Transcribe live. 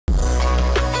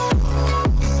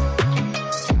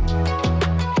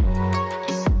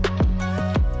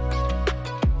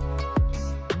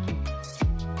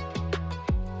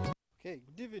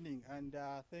and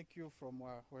thank you from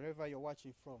wherever you're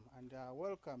watching from, and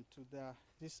welcome to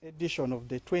this edition of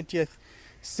the 20th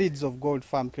Seeds of Gold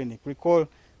Farm Clinic. Recall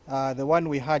the one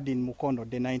we had in Mukono,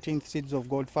 the 19th Seeds of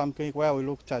Gold Farm Clinic, where we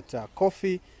looked at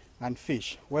coffee and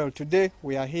fish. Well, today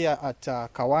we are here at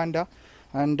Kawanda,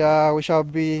 and we shall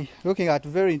be looking at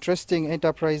very interesting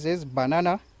enterprises,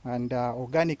 banana and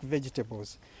organic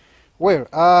vegetables.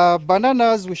 Well,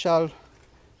 bananas, we shall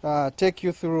take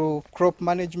you through crop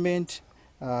management,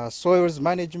 soils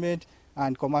management,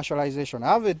 and commercialization.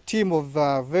 I have a team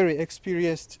of very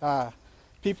experienced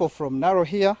people from Narrow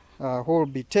here who will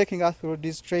be taking us through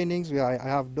these trainings. I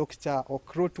have Dr.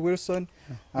 Okrut Wilson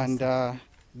and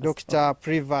Dr.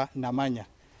 Priva Namanya.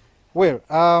 Well,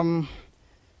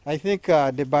 I think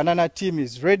the banana team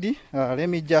is ready. Let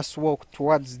me just walk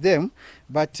towards them.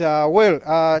 But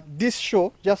this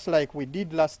show, just like we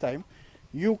did last time,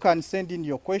 you can send in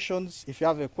your questions. If you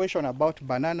have a question about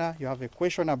banana, you have a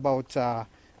question about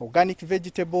organic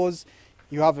vegetables,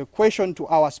 you have a question to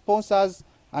our sponsors,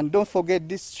 and don't forget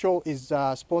this show is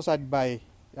sponsored by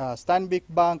Stanbic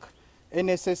Bank,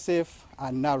 NSSF,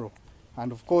 and Narrow.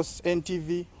 And of course,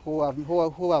 NTV,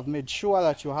 who have made sure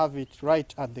that you have it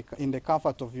right in the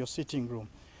comfort of your sitting room.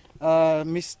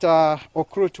 Mr.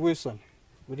 Okrut Wilson,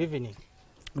 good evening.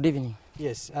 Good evening.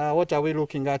 Yes, what are we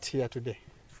looking at here today?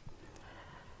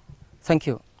 Thank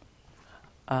you.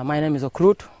 My name is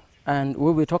Okrut, and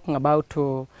we'll be talking about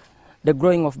the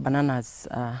growing of bananas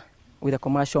with a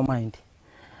commercial mind.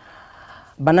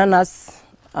 Bananas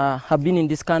have been in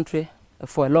this country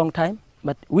for a long time,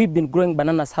 but we've been growing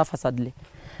bananas haphazardly,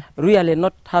 really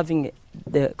not having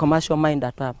the commercial mind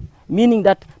at all, meaning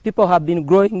that people have been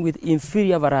growing with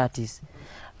inferior varieties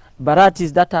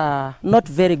that are not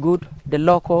very good, the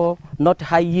local, not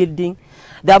high yielding.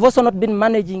 They have also not been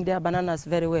managing their bananas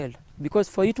very well, because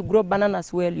for you to grow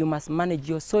bananas well, you must manage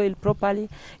your soil properly,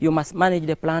 you must manage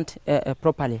the plant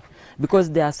properly,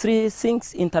 because there are three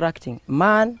things interacting.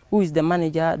 Man, who is the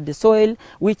manager, the soil,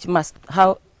 which must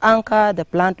anchor the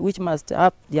plant, which must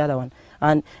have the other one.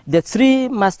 And the three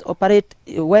must operate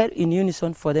well in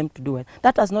unison for them to do it.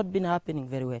 That has not been happening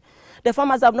very well. The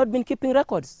farmers have not been keeping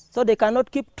records, so they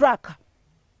cannot keep track.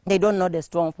 They don't know the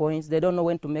strong points. They don't know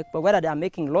when to make, whether they are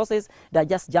making losses, they're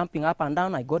just jumping up and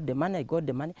down. I got the money, I got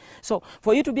the money. So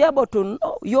for you to be able to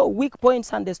know your weak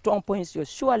points and the strong points, you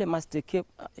surely must keep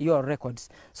your records.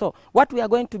 So what we are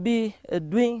going to be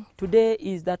doing today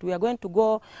is that we are going to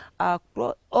go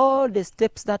across all the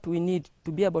steps that we need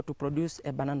to be able to produce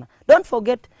a banana. Don't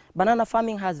forget, banana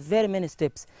farming has very many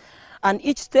steps. And in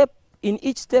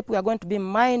each step, we are going to be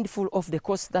mindful of the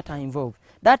costs that are involved.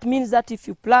 That means that if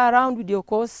you play around with your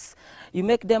costs, you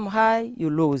make them high,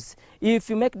 you lose. If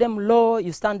you make them low,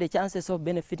 you stand the chances of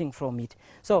benefiting from it.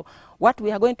 So what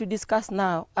we are going to discuss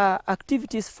now are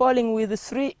activities falling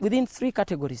within three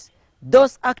categories.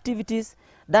 Those activities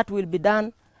that will be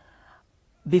done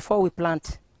before we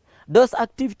plant. Those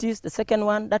activities, the second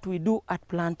one, that we do at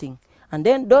planting. And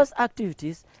then those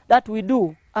activities that we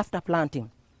do after planting.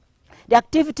 The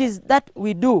activities that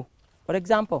we do, for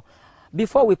example,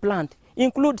 before we plant,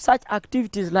 include such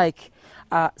activities like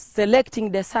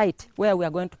selecting the site where we are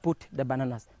going to put the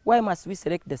bananas. Why must we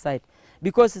select the site?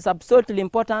 Because it's absolutely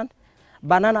important.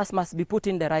 Bananas must be put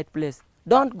in the right place.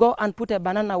 Don't go and put a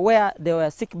banana where there were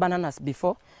sick bananas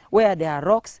before, where there are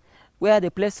rocks, where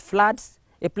the place floods,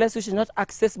 a place which is not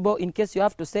accessible in case you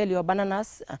have to sell your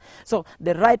bananas. So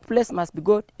the right place must be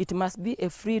good. It must be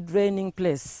a free draining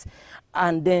place.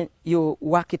 And then you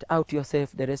work it out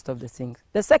yourself, the rest of the things.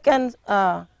 The second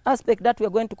aspect that we are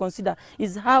going to consider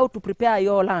is how to prepare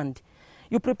your land.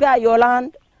 You prepare your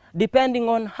land depending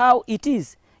on how it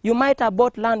is. You might have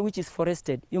bought land which is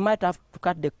forested. You might have to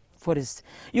cut the forest.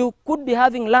 You could be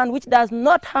having land which does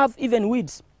not have even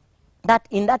weeds.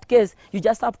 In that case, you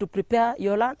just have to prepare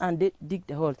your land and dig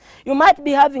the holes. You might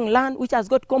be having land which has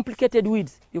got complicated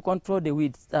weeds. You control the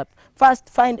weeds. First,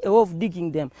 find a way of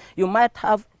digging them. You might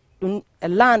have a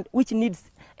land which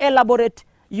needs elaborate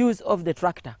use of the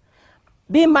tractor.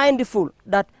 Be mindful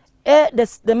that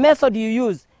the method you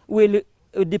use will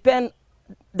depend,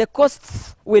 the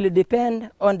costs will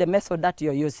depend on the method that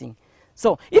you're using.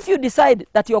 So if you decide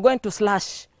that you're going to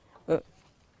slash,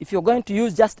 if you're going to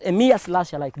use just a mere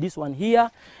slasher like this one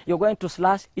here, you're going to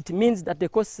slash, it means that the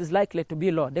cost is likely to be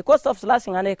low. The cost of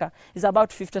slashing an acre is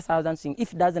about 50,000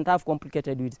 if it doesn't have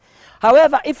complicated weeds.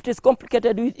 However, if it is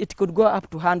complicated weeds, it could go up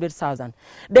to 100,000.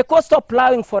 The cost of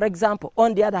plowing, for example,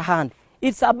 on the other hand,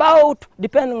 it's about,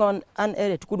 depending on an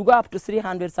area, it could go up to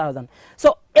 300,000.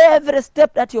 So every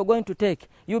step that you're going to take,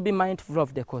 you'll be mindful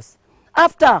of the cost.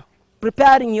 After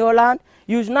preparing your land,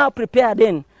 you now prepare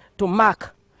then to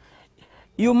mark.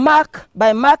 You mark,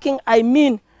 by marking I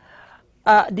mean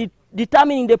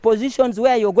determining the positions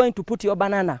where you're going to put your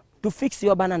banana, to fix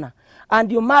your banana.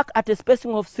 And you mark at a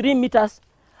spacing of 3 meters.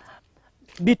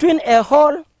 Between a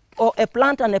hole or a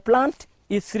plant and a plant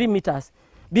is 3 meters.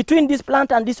 Between this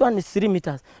plant and this one is 3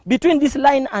 meters. Between this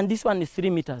line and this one is 3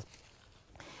 meters.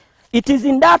 It is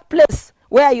in that place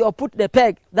where you put the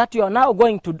peg that you are now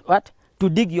going to what? To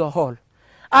dig your hole.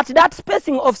 At that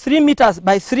spacing of 3 meters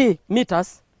by 3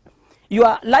 meters, you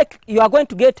are going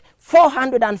to get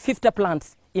 450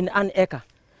 plants in an acre.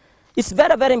 It's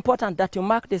very, very important that you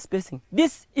mark the spacing.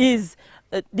 This is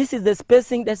the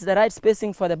spacing, that's the right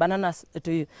spacing for the bananas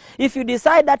to use. If you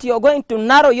decide that you're going to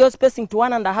narrow your spacing to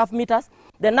 1.5 meters,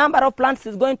 the number of plants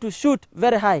is going to shoot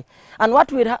very high. And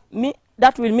what will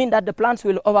that will mean that the plants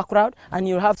will overcrowd and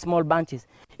you'll have small bunches.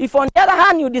 If on the other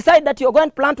hand you decide that you're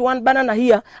going to plant one banana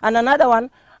here and another one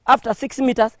after 6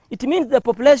 meters, it means the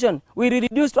population will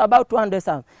reduce to about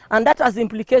 200,000. And that has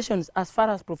implications as far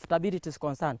as profitability is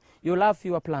concerned. You'll have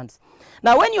fewer plants.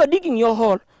 Now when you're digging your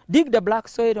hole, dig the black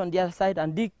soil on the other side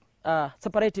and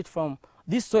separate it from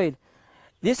this soil.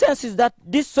 The sense is that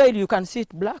this soil, you can see it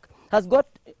black, has got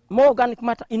more organic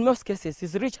matter. In most cases,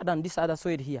 is richer than this other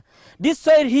soil here. This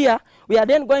soil here, we are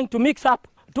then going to mix up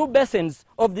 2 basins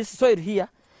of this soil here,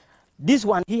 this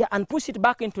one here, and push it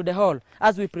back into the hole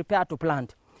as we prepare to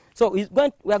plant. So we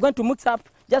are going to mix up,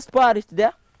 just pour it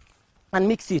there and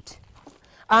mix it.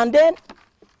 And then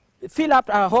fill up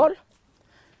our hole,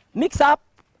 mix up.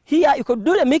 Here, you could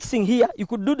do the mixing here, you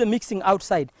could do the mixing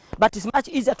outside. But it's much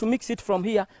easier to mix it from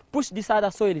here, push this other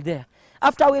soil there.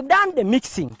 After we've done the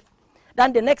mixing,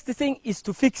 then the next thing is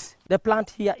to fix the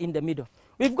plant here in the middle.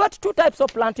 We've got 2 types of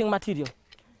planting material.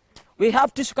 We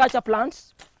have tissue culture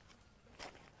plants.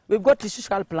 We've got tissue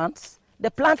culture plants.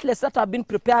 The plantlets that have been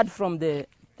prepared from the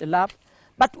lab.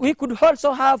 But we could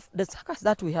also have the suckers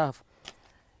that we have.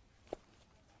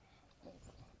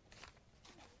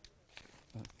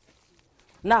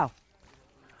 Now,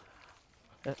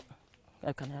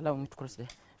 can you allow me to cross there?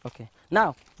 Okay.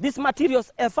 Now, these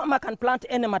materials, a farmer can plant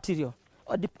any material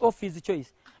of his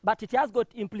choice, but it has got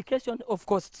implication of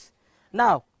costs.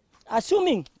 Now,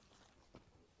 assuming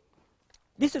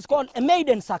this is called a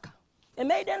maiden sucker. A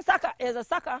maiden sucker is a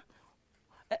sucker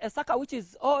which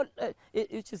is all,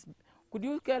 could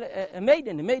you call a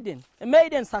maiden? A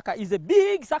maiden sucker is a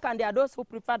big sucker, and there are those who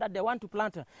prefer that they want to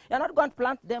plant. You're not going to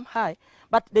plant them high,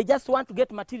 but they just want to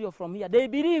get material from here. They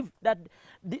believe that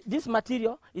this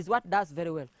material is what does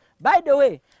very well. By the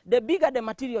way, the bigger the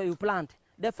material you plant,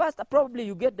 the faster probably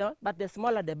you get them, but the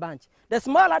smaller the bunch. The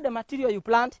smaller the material you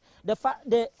plant,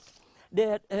 the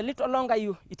little longer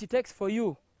it takes for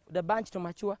you, the bunch to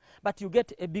mature, but you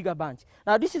get a bigger bunch.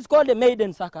 Now this is called a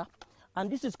maiden sucker, and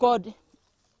this is called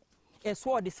a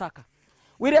sword sucker.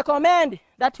 We recommend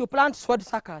that you plant sword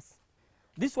suckers.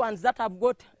 These ones that have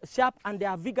got sharp and they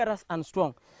are vigorous and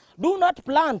strong. Do not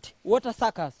plant water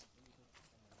suckers.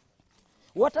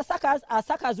 Water suckers are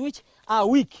suckers which are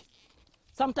weak.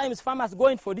 Sometimes farmers go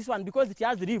in for this one because it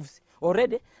has leaves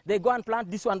already. They go and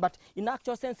plant this one, but in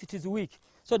actual sense it is weak.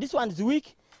 So this one is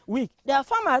weak. There are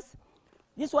farmers,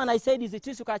 this one I said is a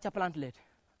tissue culture plantlet,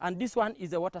 and this one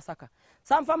is a water sucker.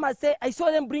 Some farmers say, I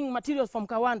saw them bring materials from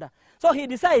Kawanda. So he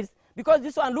decides, because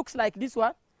this one looks like this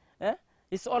one,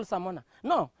 it's all Samona.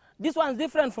 No, this one is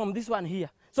different from this one here.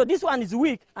 So this one is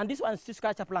weak, and this one is tissue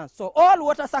culture plants. So all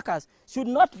water suckers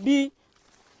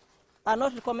are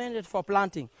not recommended for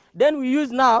planting. Then we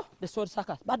use now the sword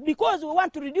suckers. But because we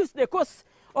want to reduce the cost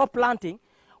of planting,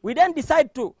 we then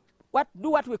decide to do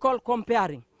what we call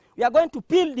comparing. We are going to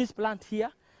peel this plant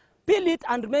here, peel it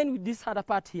and remain with this other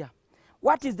part here.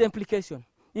 What is the implication?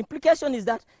 The implication is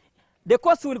that the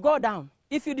cost will go down.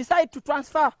 If you decide to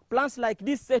transfer plants like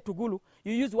this, say to Gulu,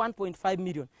 you use 1.5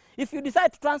 million. If you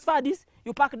decide to transfer this,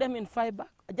 you pack them in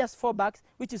just 4 bags,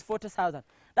 which is 40,000.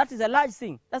 That is a large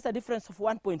thing. That's a difference of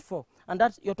 1.4. And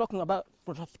that you're talking about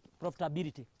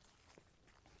profitability.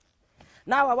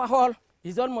 Now our hole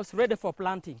is almost ready for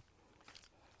planting.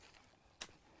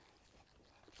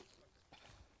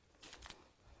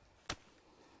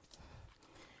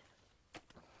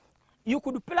 You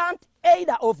could plant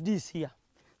either of these here.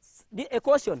 A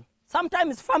caution.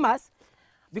 Sometimes farmers,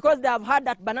 because they have heard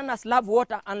that bananas love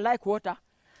water and like water,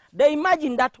 they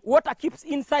imagine that water keeps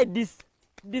inside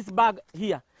this bag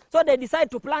here. So they decide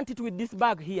to plant it with this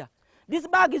bag here. This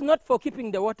bag is not for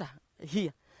keeping the water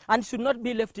here and should not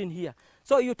be left in here.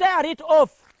 So you tear it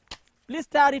off. Please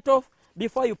tear it off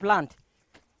before you plant.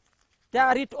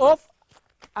 Tear it off,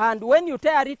 and when you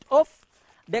tear it off,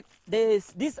 there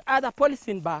is this other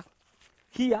polythene bag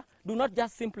here. Do not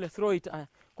just simply throw it.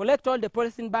 Collect all the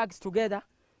polythene bags together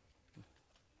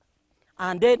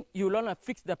and then you will only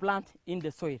fix the plant in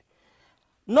the soil.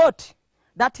 Note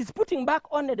that he's putting back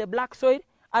only the black soil,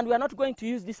 and we are not going to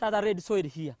use this other red soil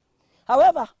here.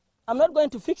 However, I'm not going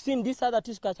to fix in this other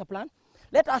tissue culture plant.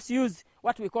 Let us use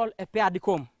what we call a paired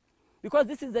comb, because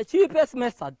this is the cheapest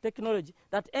method, technology,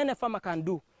 that any farmer can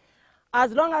do.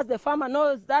 As long as the farmer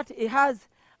knows that he has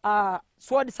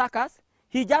sword suckers,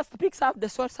 he just picks up the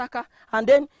sword sucker and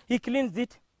then he cleans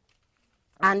it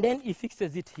and then he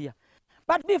fixes it here.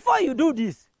 But before you do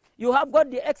this, you have got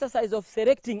the exercise of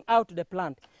selecting out the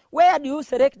plant. Where do you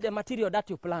select the material that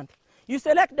you plant? You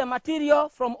select the material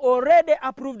from already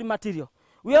approved material.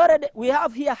 We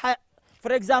have here,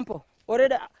 for example,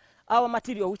 already our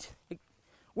material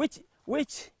which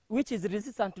is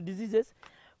resistant to diseases,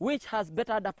 which has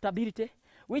better adaptability,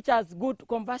 which has good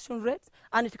conversion rates,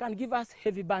 and it can give us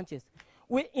heavy bunches.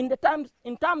 In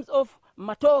terms of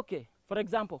matoke, for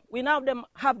example, we now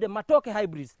have the matoke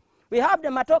hybrids. We have the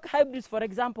matoke hybrids, for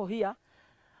example, here.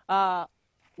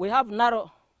 We have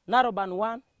narrow band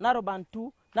 1, narrow band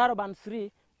 2, narrow band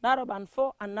 3, narrow band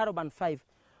 4, and narrow band 5.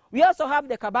 We also have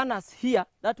the cabanas here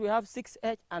that we have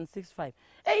 6H and 6.5.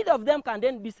 8 of them can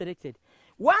then be selected.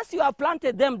 Once you have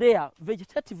planted them there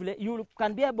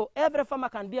vegetatively, every farmer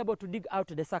can be able to dig out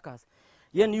the suckers.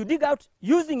 When you dig out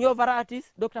using your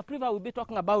varieties, Dr. Priva will be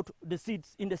talking about the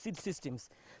seeds in the seed systems.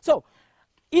 So,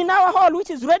 in our hole, which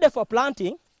is ready for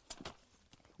planting,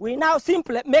 we now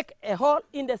simply make a hole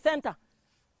in the center.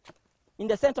 In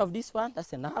the center of this one,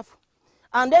 that's enough.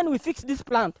 And then we fix this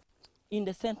plant in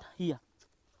the center here.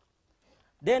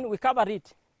 Then we cover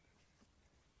it.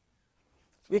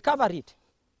 We cover it.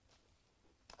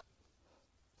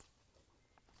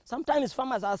 Sometimes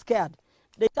farmers are scared.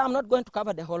 They say, I'm not going to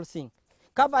cover the whole thing.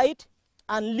 Cover it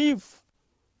and leave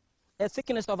a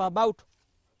thickness of about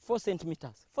 4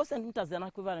 centimeters. 4 centimeters is an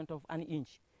equivalent of an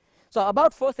inch. So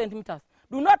about 4 centimeters.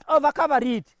 Do not overcover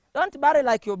it. Don't bury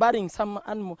like you're burying some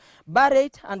animal. Bury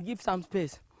it and give some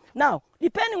space. Now,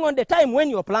 depending on the time when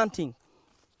you're planting,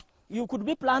 you could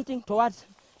be planting towards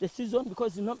the season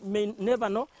because you may never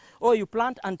know, or you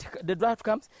plant and the drought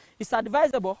comes. It's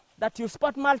advisable that you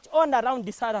spot mulch on around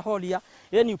this other hole here,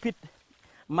 then you put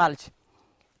mulch.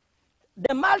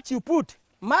 The mulch you put,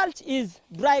 mulch is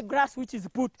dry grass which is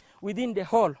put within the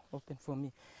hole, open for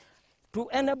me, to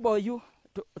enable you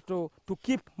to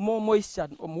keep more moisture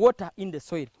or water in the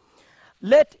soil.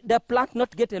 Let the plant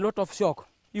not get a lot of shock.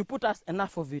 You put us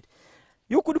enough of it.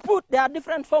 You could put, there are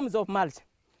different forms of mulch.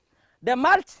 The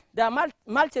mulch, there are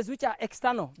mulches which are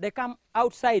external, they come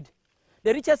outside.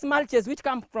 The richest mulches which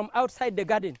come from outside the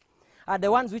garden are the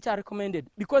ones which are recommended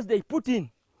because they put in.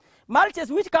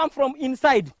 Mulches which come from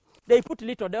inside, they put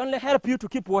little, they only help you to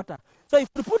keep water. So if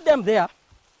you put them there,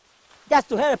 just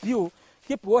to help you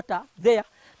keep water there,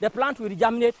 the plant will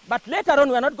germinate, but later on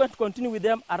we are not going to continue with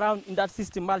them around in that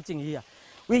system mulching here.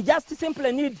 We just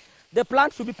simply need the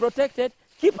plant to be protected,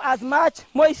 keep as much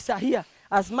moisture here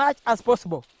as much as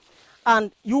possible.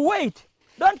 And you wait.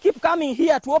 Don't keep coming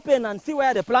here to open and see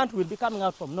where the plant will be coming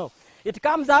out from. No. It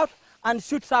comes out and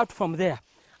shoots out from there.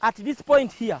 At this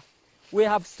point here, we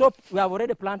have stopped, we have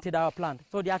already planted our plant.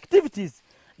 So the activities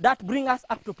that bring us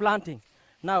up to planting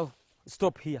now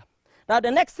stop here. Now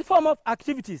the next form of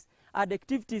activities are the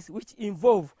activities which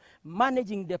involve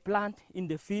managing the plant in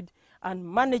the field and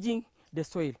managing the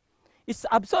soil. It's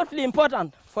absolutely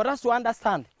important for us to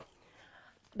understand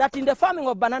that in the farming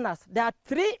of bananas, there are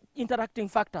 3 interacting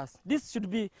factors. This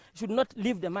should not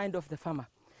leave the mind of the farmer.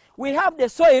 We have the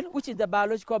soil, which is the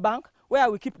biological bank,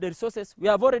 where we keep the resources. We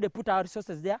have already put our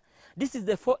resources there. This is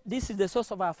the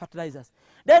source of our fertilizers.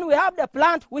 Then we have the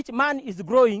plant, which man is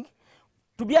growing,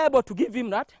 to be able to give him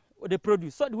that, the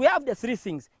produce. So we have the 3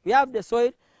 things. We have the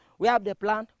soil, we have the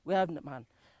plant, we have the man.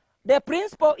 The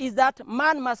principle is that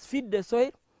man must feed the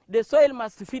soil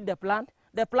must feed the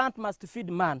plant must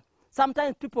feed man.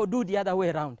 Sometimes people do the other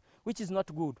way around, which is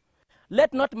not good.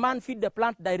 Let not man feed the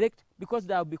plant direct because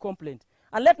there will be complaint.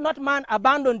 And let not man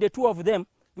abandon the 2 of them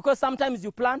because sometimes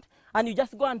you plant and you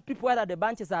just go and peep whether the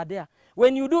branches are there.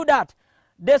 When you do that,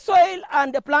 the soil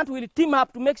and the plant will team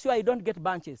up to make sure you don't get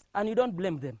branches and you don't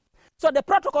blame them. So the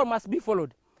protocol must be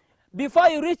followed. Before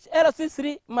you reach LC3,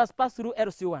 you must pass through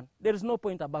LC1. There is no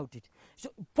point about it.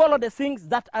 Follow the things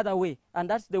that other way, and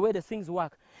that's the way the things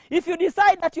work. If you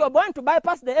decide that you are going to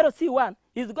bypass the LC1,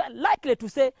 he's likely to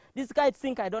say, this guy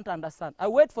thinks I don't understand. I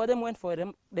wait for them,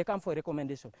 they come for a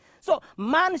recommendation. So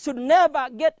man should never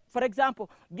get, for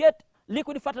example, get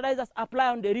liquid fertilizers, apply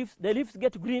on the leaves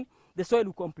get green, the soil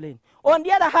will complain. On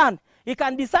the other hand, he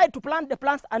can decide to plant the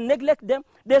plants and neglect them.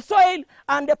 The soil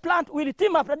and the plant will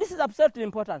team up. This is absolutely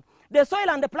important. The soil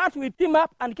and the plant will team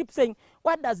up and keep saying,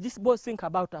 what does this boss think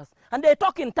about us? And they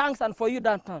talk in tongues and for you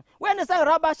don't understand. When they say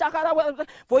Rabba Shakara,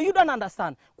 for you don't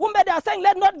understand. Kumbe they are saying,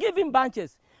 let's not give him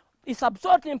branches. It's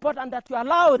absolutely important that you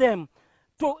allow them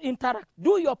to interact.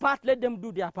 Do your part, let them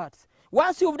do their parts.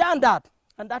 Once you've done that,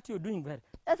 and that you're doing well,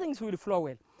 things will flow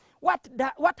well.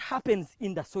 What happens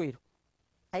in the soil?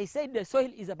 I said the soil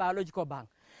is a biological bank.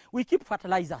 We keep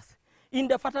fertilizers. In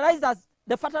the fertilizers,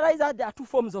 there are two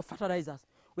forms of fertilizers.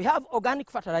 We have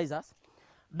organic fertilizers,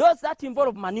 those that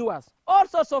involve manures, all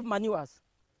sorts of manures,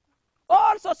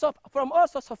 from all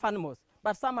sorts of animals,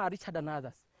 but some are richer than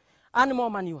others. Animal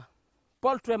manure,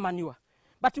 poultry manure.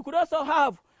 But you could also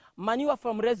have manure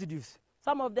from residues.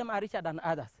 Some of them are richer than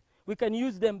others. We can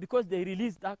use them because they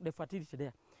release the fertility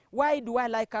there. Why do I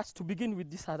like us to begin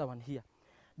with this other one here?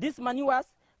 These manures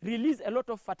release a lot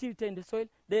of fertility in the soil.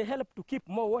 They help to keep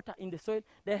more water in the soil.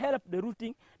 They help the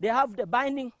rooting. They have the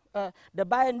binding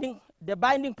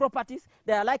properties.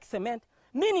 They are like cement,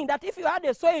 meaning that if you had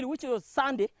a soil which was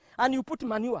sandy and you put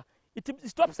manure, it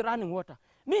stops running water.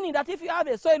 Meaning that if you have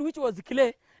a soil which was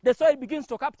clay, the soil begins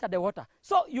to capture the water.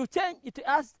 So you change it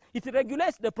as it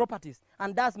regulates the properties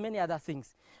and does many other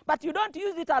things. But you don't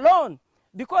use it alone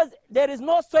because there is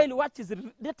no soil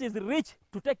that is rich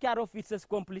to take care of itself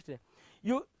completely.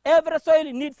 Every soil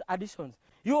needs additions.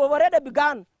 You already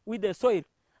began with the soil.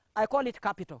 I call it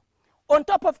capital. On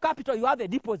top of capital, you have a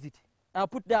deposit. I'll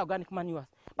put the organic manures.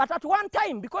 But at one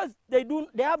time, because they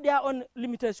have their own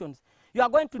limitations, you are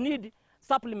going to need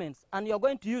supplements and you're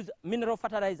going to use mineral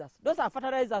fertilizers. Those are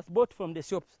fertilizers bought from the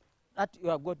shops that you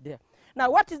have got there. Now,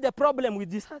 what is the problem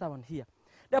with this other one here?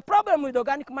 The problem with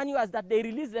organic manure is that they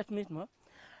release less manure.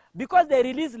 Because they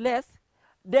release less,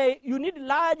 you need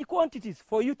large quantities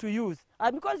for you to use.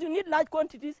 And because you need large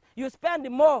quantities, you spend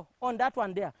more on that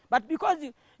one there. But because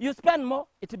you spend more,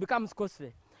 it becomes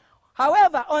costly.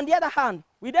 However, on the other hand,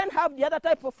 we then have the other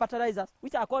type of fertilizers,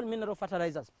 which are called mineral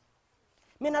fertilizers.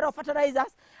 Mineral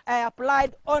fertilizers are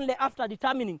applied only after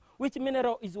determining which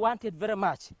mineral is wanted very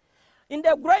much. In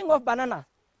the growing of bananas,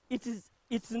 it's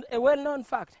a well-known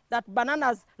fact that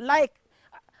bananas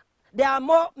there are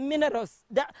more minerals.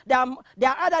 There are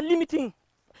other limiting.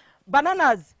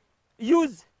 Bananas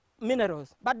use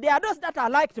minerals, but there are those that are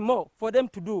liked more for them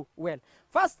to do well.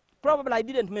 First, probably I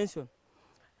didn't mention.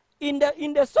 In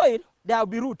the soil, there will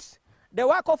be roots. The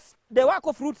work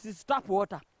of roots is tap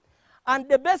water. And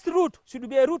the best root should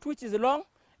be a root which is long,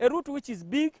 a root which is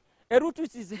big, a root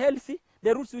which is healthy,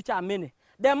 the roots which are many.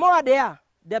 The more they are,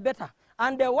 the better.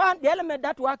 And the element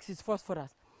that works is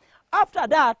phosphorus. After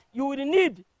that, you will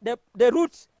need the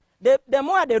roots. The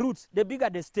more the roots, the bigger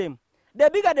the stem. The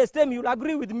bigger the stem, you'll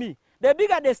agree with me. The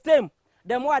bigger the stem,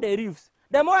 the more the leaves.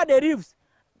 The more the leaves,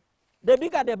 the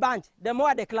bigger the bunch, the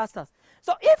more the clusters.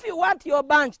 So if you want your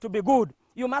bunch to be good,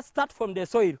 you must start from the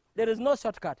soil. There is no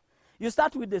shortcut. You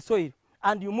start with the soil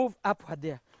and you move upward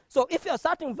there. So if you're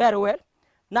starting very well,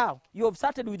 now you have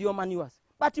started with your manures.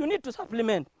 But you need to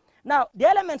supplement. Now, the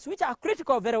elements which are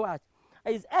critical very much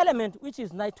is element which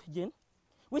is nitrogen,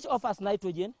 which offers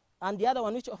nitrogen, and the other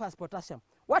one which offers potassium.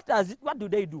 What do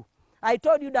they do? I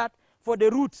told you that for the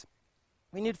roots,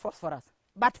 we need phosphorus.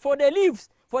 But for the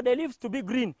leaves to be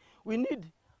green, we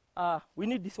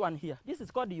need this one here. This is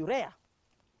called urea.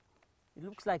 It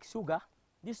looks like sugar.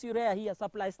 This urea here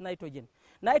supplies nitrogen.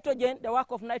 Nitrogen, the work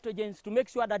of nitrogen is to make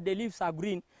sure that the leaves are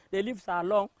green, the leaves are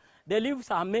long, the leaves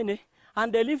are many,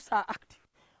 and the leaves are active.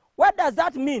 What does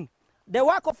that mean? The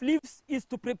work of leaves is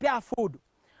to prepare food.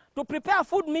 To prepare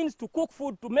food means to cook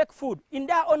food, to make food in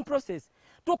their own process.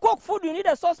 To cook food, you need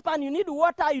a saucepan, you need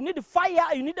water, you need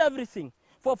fire, you need everything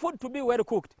for food to be well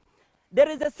cooked. There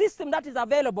is a system that is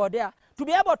available there to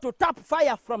be able to tap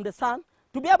fire from the sun,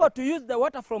 to be able to use the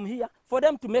water from here for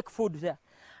them to make food there.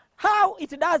 How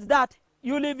it does that,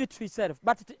 you leave it to itself,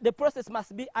 but the process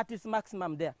must be at its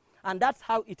maximum there, and that's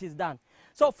how it is done.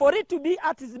 So for it to be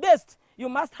at its best, you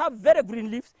must have very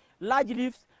green leaves, large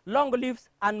leaves, long leaves,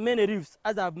 and many leaves,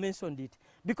 as I've mentioned it,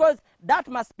 because that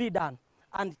must be done,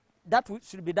 and that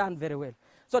should be done very well.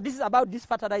 So this is about these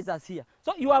fertilizers here.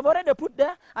 So you have already put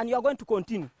there, and you are going to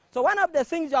continue. So one of the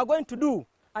things you are going to do,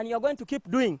 and you are going to keep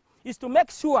doing, is to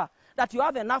make sure that you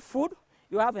have enough food,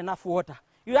 you have enough water.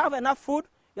 You have enough food,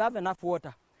 you have enough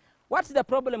water. What's the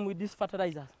problem with these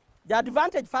fertilizers? The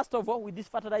advantage, first of all, with these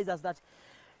fertilizers is that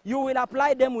you will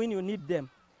apply them when you need them.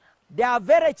 They are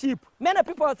very cheap. Many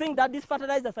people think that these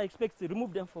fertilizers are expensive.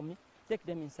 Remove them for me. Take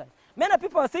them inside. Many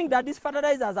people think that these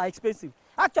fertilizers are expensive.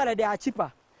 Actually, they are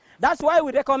cheaper. That's why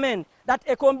we recommend that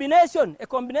a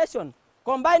combination,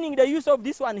 combining the use of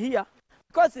this one here,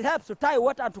 because it helps to tie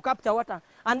water, to capture water,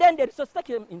 and then the resource take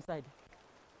them inside.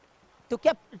 To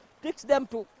teach them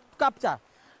to capture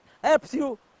helps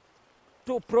you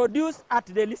to produce at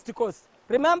the least cost.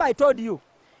 Remember I told you,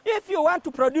 if you want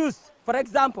to produce, for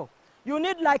example, you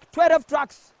need like 12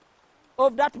 trucks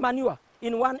of that manure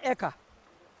in 1 acre.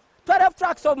 12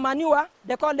 trucks of manure,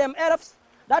 they call them ERFs,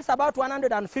 that's about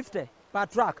 150 per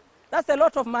truck. That's a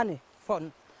lot of money.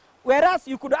 Whereas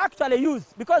you could actually use,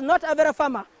 because not every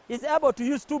farmer is able to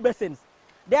use 2 basins.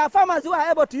 There are farmers who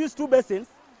are able to use 2 basins.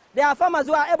 There are farmers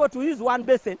who are able to use 1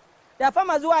 basin. There are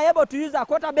farmers who are able to use a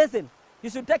quarter basin. You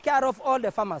should take care of all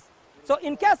the farmers. So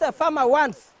in case a farmer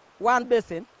wants 1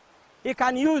 basin, he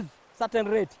can use certain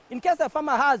rate. In case a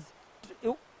farmer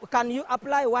can you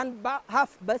apply 1/2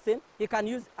 basin, he can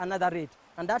use another rate.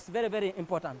 And that's very, very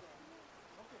important.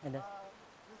 Okay. You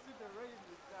see the rain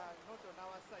is not on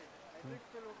our side. I think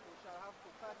Philip, we shall have to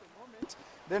cut a moment.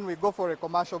 Then we go for a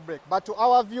commercial break. But to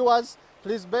our viewers,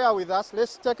 please bear with us.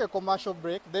 Let's take a commercial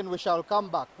break. Then we shall come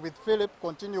back with Philip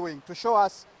continuing to show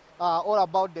us all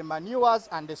about the manures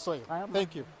and the soil.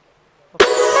 Thank you.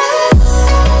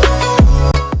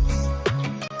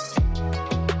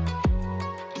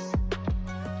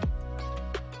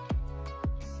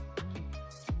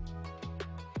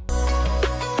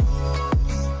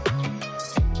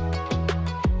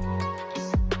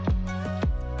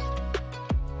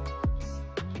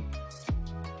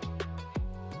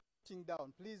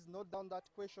 Down. Please note down that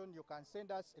question. You can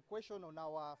send us a question on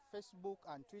our Facebook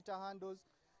and Twitter handles.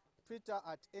 Twitter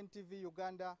at NTV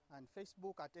Uganda and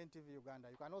Facebook at NTV Uganda.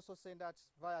 You can also send us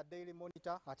via Daily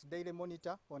Monitor at Daily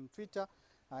Monitor on Twitter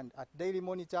and at Daily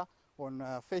Monitor on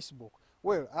Facebook.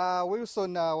 Well,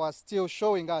 Wilson was still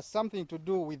showing us something to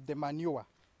do with the manure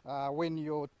when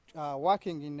you're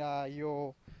working in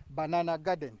your banana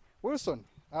garden. Wilson,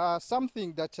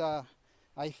 something that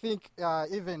I think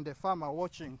even the farmer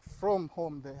watching from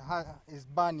home is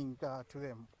burning to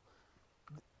them.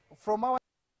 From our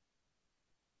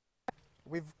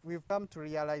we've come to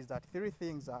realize that 3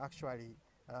 things are actually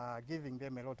giving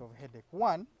them a lot of headache.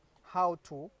 1, how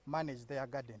to manage their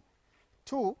garden.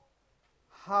 2,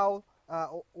 how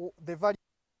the value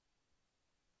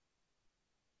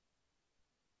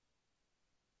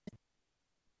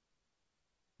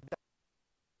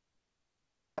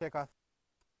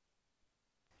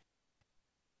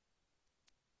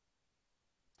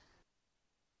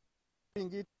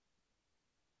it,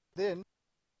 then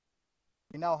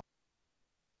we now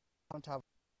don't have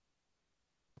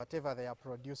whatever they are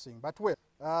producing. But well,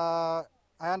 I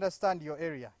understand your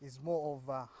area is more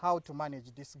of how to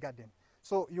manage this garden.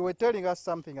 So you were telling us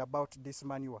something about this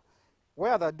manure.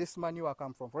 Where does this manure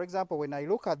come from? For example, when I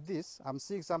look at this, I'm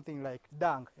seeing something like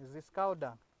dung. Is this cow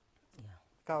dung? Yeah.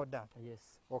 Cow dung.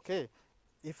 Yes. Okay.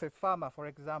 If a farmer, for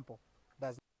example,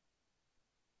 does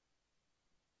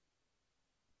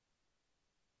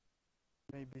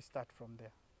maybe start from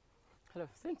there. Hello,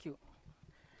 thank you.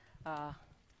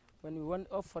 When we went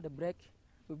off for the break,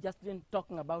 we've just been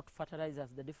talking about fertilizers,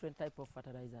 the different type of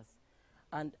fertilizers.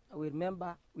 And we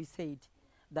remember we said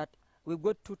that we've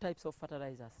got 2 types of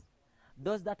fertilizers.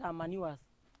 Those that are manures,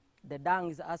 the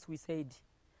dungs, as we said,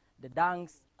 the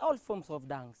dungs, all forms of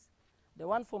dungs. The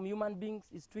one from human beings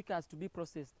is tricky to be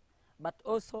processed, but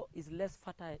also is less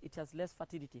fertile, it has less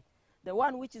fertility. The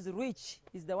one which is rich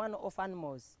is the one of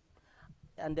animals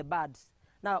and the birds.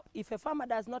 Now, if a farmer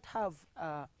does not have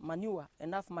manure,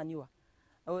 enough manure,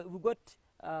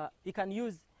 he can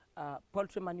use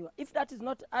poultry manure. If that is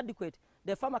not adequate,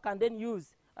 the farmer can then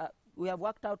use, we have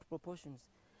worked out proportions.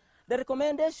 The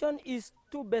recommendation is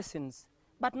 2 basins,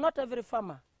 but not every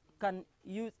farmer can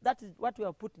use, that is what we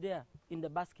have put there in the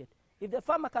basket. If the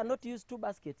farmer cannot use 2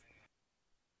 baskets,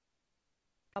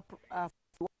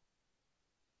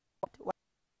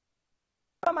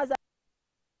 farmers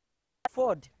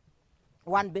afford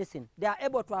 1 basin. They are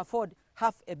able to afford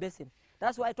half a basin.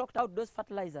 That's why I talked out those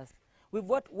fertilizers. We've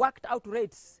worked out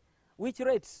rates, which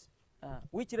rates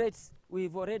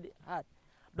we've already had.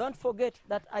 Don't forget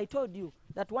that I told you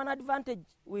that one advantage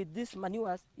with these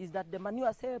manures is that the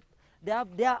manures help, they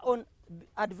have their own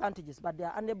advantages, but they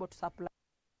are unable to supply.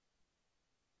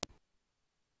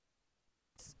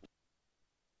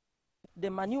 The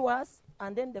manures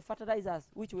and then the fertilizers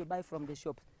which we buy from the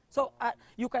shops. So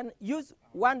you can use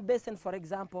 1 basin, for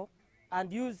example,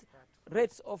 and use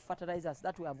rates of fertilizers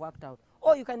that we have worked out.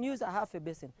 Or you can use a half a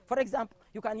basin. For example,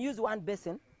 you can use 1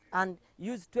 basin and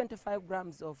use 25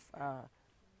 grams of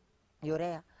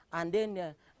urea and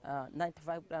then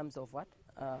 95 grams of what?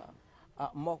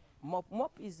 Mop.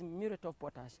 Mop is muriate of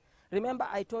potash. Remember,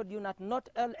 I told you that not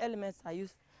all elements are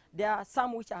used. There are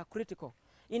some which are critical.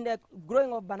 In the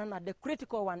growing of banana, the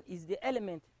critical one is the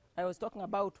element I was talking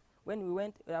about when we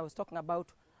went. I was talking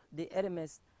about the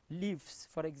elements leaves,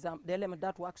 for example, the element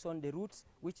that works on the roots,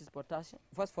 which is potassium,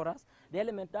 phosphorus, the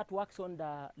element that works on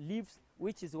the leaves,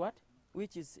 which is what?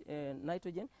 Which is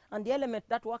nitrogen, and the element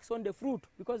that works on the fruit,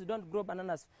 because you don't grow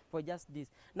bananas for just this.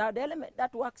 Now, the element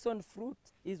that works on fruit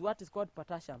is what is called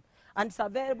potassium, and it's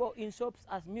available in shops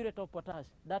as muriate of potash,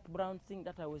 that brown thing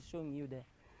that I was showing you there.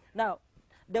 Now,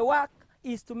 the work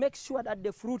is to make sure that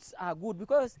the fruits are good,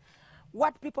 because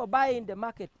what people buy in the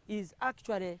market is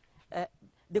actually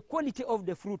the quality of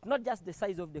the fruit, not just the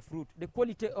size of the fruit, the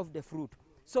quality of the fruit.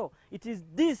 So it is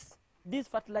this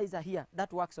fertilizer here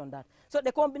that works on that. So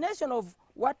the combination of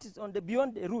what is on the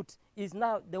beyond the root is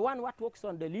now the one what works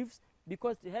on the leaves,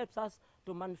 because it helps us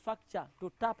to manufacture,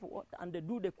 to tap water and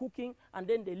do the cooking, and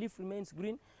then the leaf remains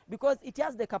green because it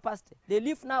has the capacity. The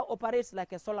leaf now operates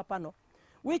like a solar panel,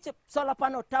 which solar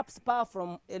panel taps power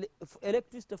from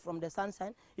electricity from the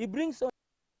sunshine. It brings on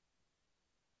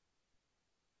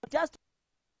just,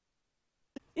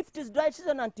 if it is dry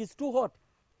season and it is too hot,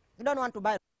 you don't want to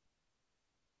buy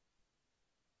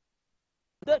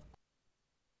that,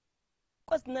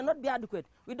 because it may not be adequate.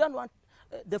 We don't want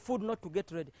the food not to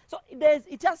get ready. So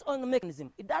it has on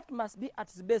mechanism. That must be at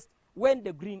its best when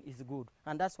the green is good,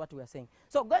 and that's what we are saying.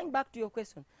 So going back to your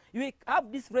question, you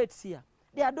have these rates here.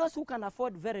 There are those who can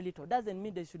afford very little. Doesn't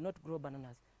mean they should not grow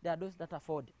bananas. There are those that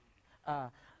afford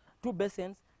 2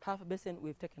 basins, half basin.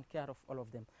 We've taken care of all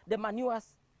of them. The manures,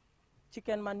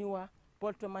 chicken manure,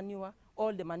 poultry manure,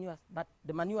 all the manures, but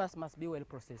the manures must be well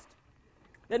processed.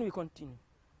 Then we continue.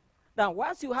 Now,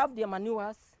 once you have the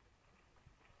manures,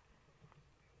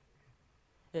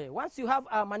 once you have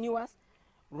our manures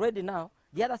ready now,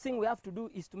 the other thing we have to do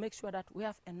is to make sure that we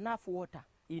have enough water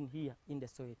in here in the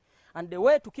soil. And the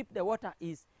way to keep the water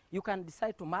is you can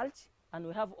decide to mulch, and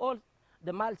we have all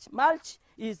the mulch. Mulch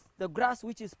is the grass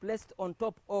which is placed on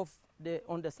top of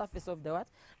on the surface of the earth.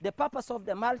 The purpose of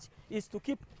the mulch is to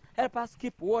help us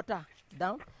keep water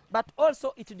down, but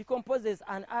also it decomposes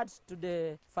and adds to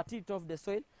the fertility of the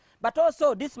soil. But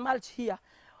also this mulch here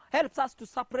helps us to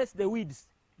suppress the weeds.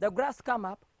 The grass come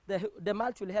up, the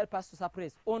mulch will help us to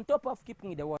suppress, on top of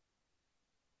keeping the water.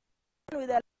 With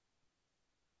the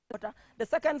water, the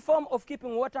second form of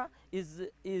keeping water is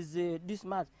this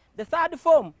mulch. The third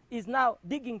form is now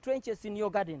digging trenches in your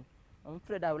garden. I'm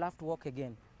afraid I will have to walk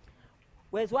again.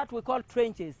 Where's what we call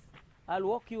trenches? I'll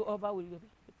walk you over. Will you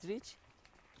reach?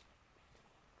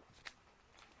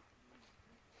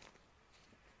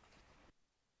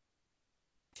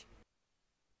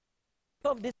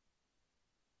 Of this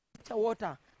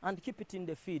water and keep it in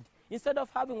the field. Instead of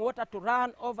having water to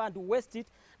run over and to waste it,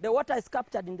 the water is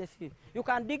captured in the field. You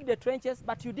can dig the trenches,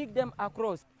 but you dig them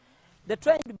across. The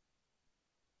trench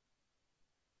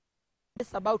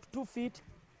is about 2 feet,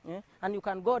 and you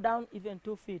can go down even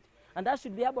 2 feet. And that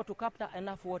should be able to capture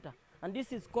enough water. And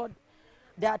this is called,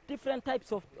 there are different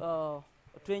types of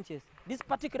trenches. This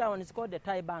particular one is called the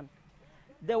tie band.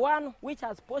 The one which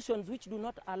has portions which do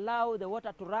not allow the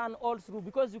water to run all through,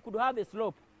 because you could have a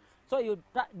slope. So you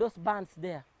those bands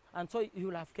there, and so you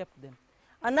will have kept them.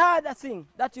 Another thing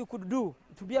that you could do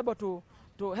to be able to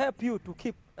help you to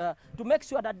keep, to make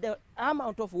sure that the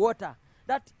amount of water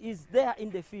that is there in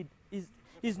the field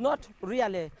is not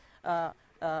really,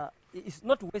 is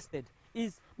not wasted,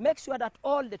 is make sure that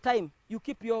all the time you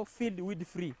keep your field weed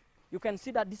free. You can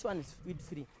see that this one is weed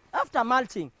free. After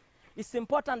mulching, it's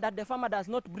important that the farmer does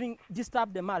not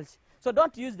disturb the mulch. So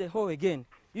don't use the hoe again.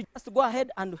 You just go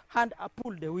ahead and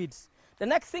pull the weeds. The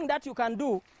next thing that you can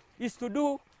do is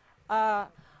to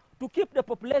keep the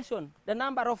population, the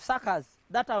number of suckers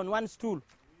that are on one stool,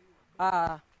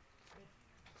 to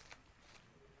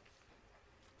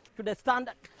the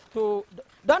standard.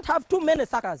 Don't have too many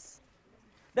suckers.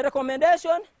 The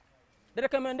recommendation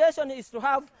is to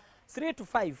have 3 to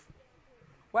 5.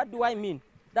 What do I mean?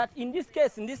 That in this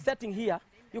case, in this setting here,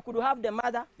 you could have the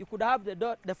mother, you could have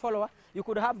the follower, you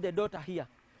could have the daughter here.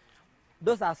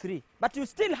 Those are 3. But you could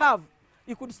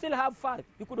still have 5.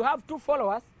 You could have 2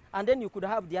 followers, and then you could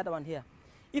have the other one here.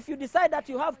 If you decide that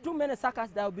you have too many suckers,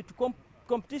 there will be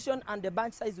competition, and the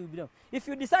bunch size will be down. If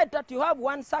you decide that you have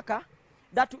 1 sucker,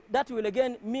 that will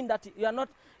again mean that you are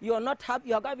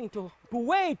having to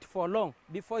wait for long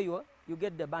before you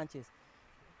get the bunches.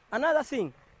 Another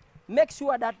thing, make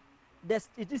sure that this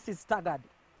is staggered.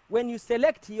 When you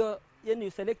select your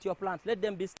plants, let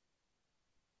them be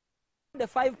the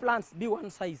 5 plants be one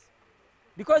size,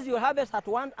 because you harvest at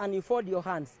once and you fold your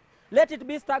hands. Let it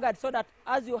be staggered so that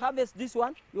as you harvest this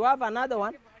one, you have another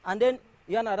one, and then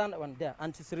you have another one there,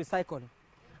 and it's recycled.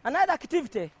 Another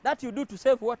activity that you do to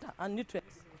save water and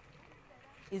nutrients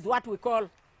is what we call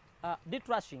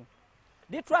detrashing.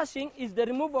 Detrashing is the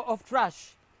removal of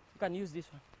trash. You can use this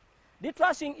one.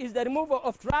 Detrashing is the removal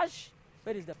of trash.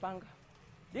 Where is the panga?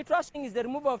 Detrashing is the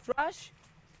removal of trash.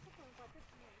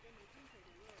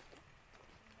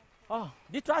 Oh,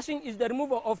 detrashing is the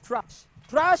removal of trash.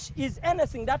 Trash is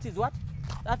anything that is what?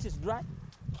 That is dry.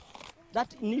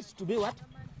 That needs to be what?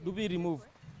 To be removed.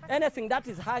 Anything that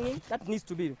is hanging, that needs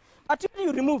to be removed. But when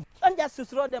you remove, don't just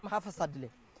throw them haphazardly.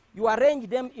 You arrange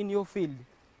them in your field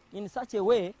in such a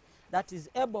way that is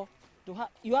able to have,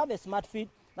 you have a smart field,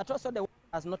 but also the water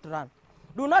has not run.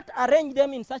 Do not arrange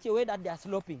them in such a way that they are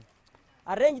sloping.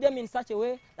 Arrange them in such a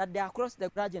way that they are across the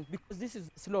gradient, because this is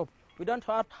slope. We don't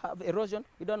want to have erosion.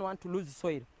 We don't want to lose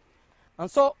soil. And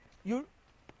so you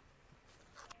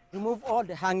remove all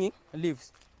the hanging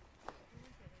leaves.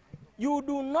 You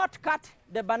do not cut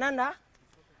the banana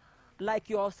like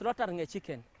you are slaughtering a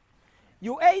chicken.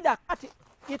 You either cut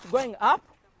it going up,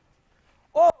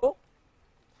 or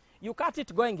you cut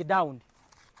it going down.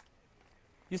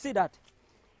 You see that?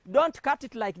 Don't cut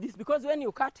it like this, because when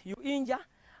you cut, you injure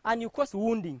and you cause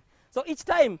wounding. So each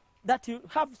time that you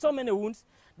have so many wounds,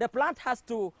 the plant has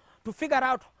to figure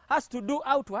out, has to do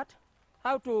out what?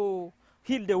 How to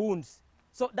heal the wounds.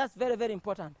 So that's very, very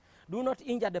important. Do not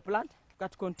injure the plant,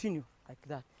 but continue like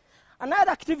that.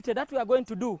 Another activity that we are going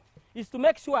to do is to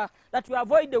make sure that we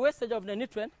avoid the wastage of the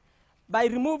nutrient by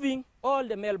removing all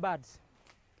the male birds.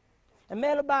 A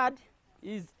male bird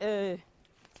is this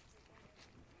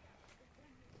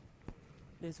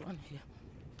one here.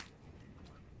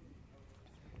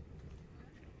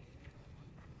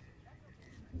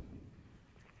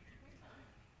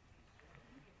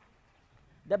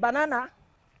 The banana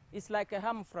is like a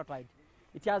hermaphrodite.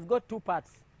 It has got two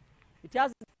parts. It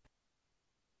has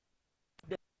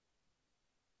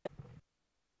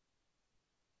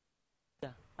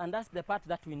and that's the part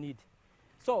that we need.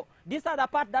 So these are the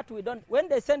part that we don't, when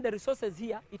they send the resources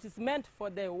here, it is meant for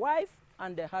the wife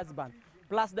and the husband,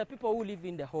 plus the people who live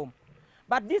in the home.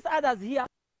 But these others here,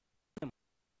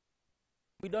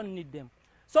 we don't need them.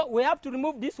 So we have to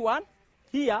remove this one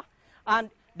here,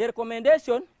 and the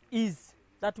recommendation is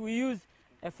that we use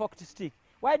a forked stick.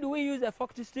 Why do we use a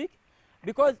forked stick?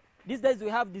 Because these days we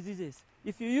have diseases.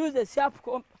 If you use a sharp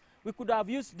comb, we could have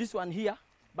used this one here,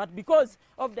 but because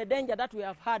of the danger that we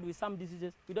have had with some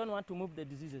diseases, we don't want to move the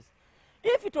diseases.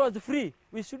 If it was free,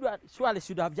 we surely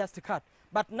should have just cut.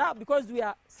 But now, because we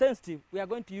are sensitive, we are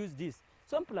going to use this.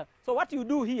 Simpler. So what you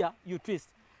do here, you twist.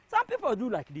 Some people do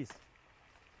like this.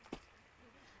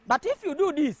 But if you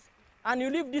do this, and you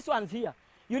leave these ones here,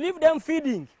 you leave them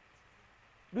feeding.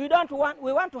 We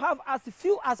want to have as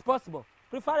few as possible.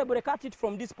 Preferably cut it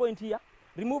from this point here,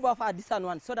 remove off our distant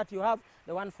one, so that you have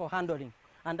the one for handling.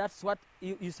 And that's what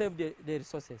you save the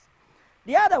resources.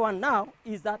 The other one now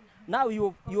is that now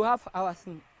you have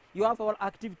all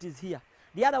activities here.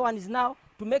 The other one is now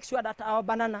to make sure that our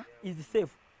banana is safe.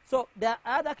 So the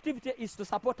other activity is to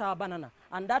support our banana,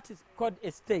 and that is called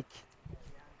a stake.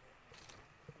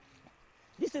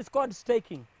 This is called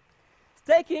staking.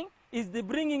 Staking is the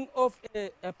bringing of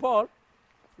a pole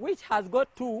which has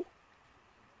got two,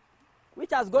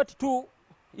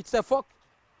 it's a fork.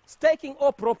 Staking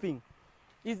or propping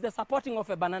is the supporting of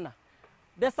a banana.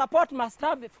 The support must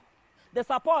have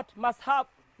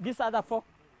this other fork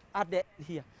at the end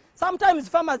here. Sometimes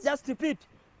farmers just put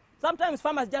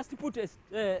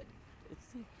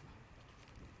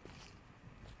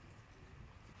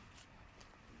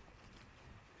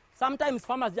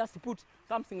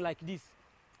something like this.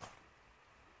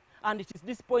 And it is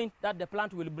this point that the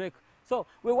plant will break. So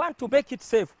we want to make it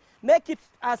safe. Make it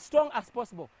as strong as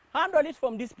possible. Handle it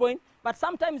from this point, but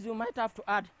sometimes you might have to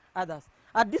add others.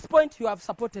 At this point, you have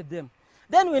supported them.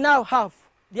 Then we now have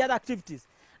the other activities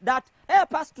that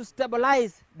help us to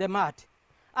stabilize the mud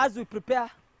as we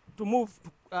prepare to move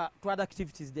to other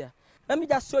activities there. Let me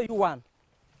just show you one.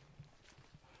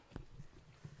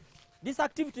 This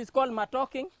activity is called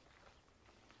mattocking.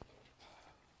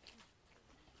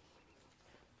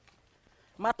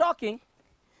 Mattocking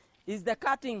is the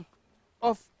cutting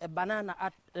of a banana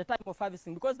at the time of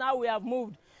harvesting, because now we have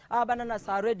moved, our bananas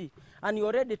are ready, and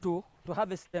you're ready to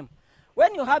harvest them.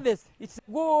 When you harvest, it's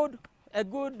a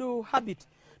good habit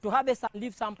to harvest and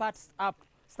leave some parts up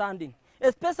standing,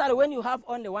 especially when you have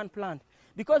only one plant,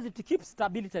 because it keeps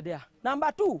stability there.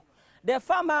 Number two, the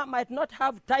farmer might not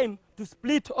have time to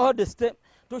split all the stem,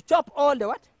 to chop all the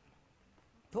what?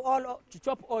 To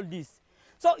chop all this.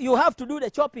 So you have to do the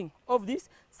chopping of this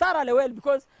thoroughly well,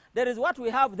 because there is what we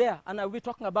have there, and I'll be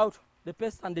talking about the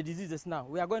pests and the diseases now.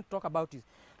 We are going to talk about it.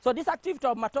 So this activity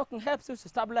of mattocking helps us to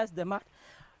stabilize the mat,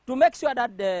 to make sure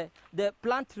that the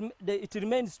plant it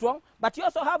remains strong. But you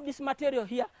also have this material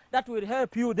here that will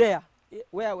help you there,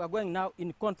 where we are going now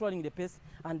in controlling the pests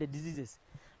and the diseases.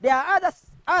 There are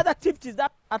other activities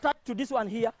that attached to this one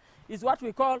here is what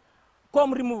we call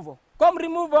comb removal. Comb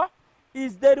removal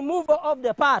is the removal of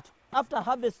the part. After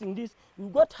harvesting this,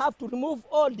 you have to remove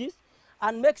all this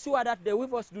and make sure that the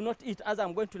weevils do not eat, as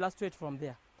I'm going to illustrate from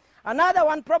there. Another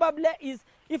one probably is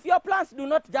if your plants do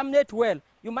not germinate well,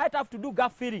 you might have to do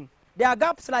gap filling. There are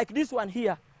gaps like this one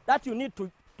here that you need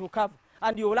to cover,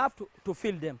 and you will have to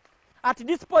fill them. At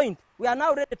this point, we are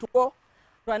now ready to go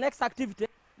to our next activity,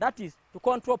 that is to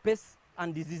control pests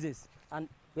and diseases. And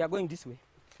we are going this way.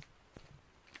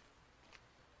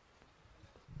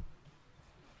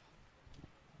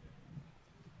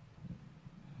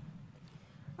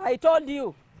 I told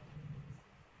you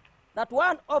that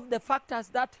one of the factors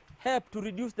that help to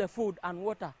reduce the food and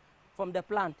water from the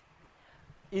plant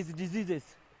is diseases.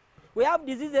 We have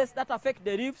diseases that affect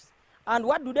the leaves, and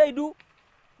what do? They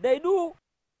do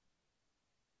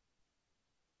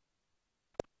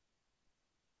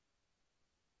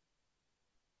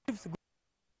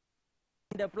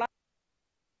the plant.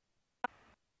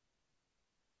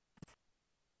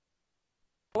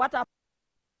 What happens?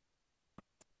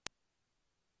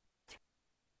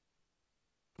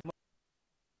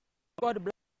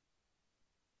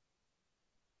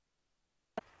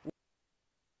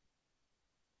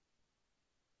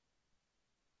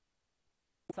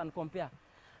 And compare.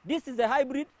 This is a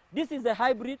hybrid, this is a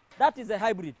hybrid, that is a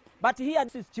hybrid. But here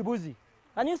this is Chibuzi.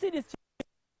 Can you see this?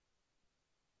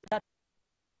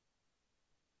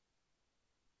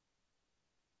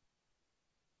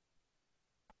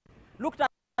 Looked at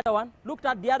the other one, looked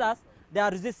at the others, they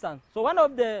are resistant. So one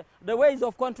of the ways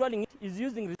of controlling it is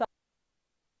using resistance.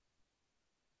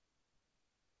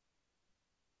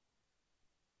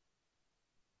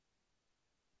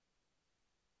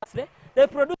 They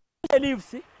produce the leaves,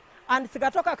 see? And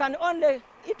Sigatoka can only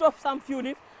eat off some few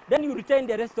leaves, then you retain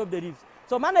the rest of the leaves.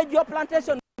 So manage your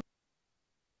plantation.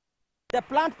 The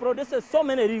plant produces so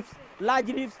many leaves, large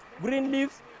leaves, green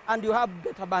leaves, and you have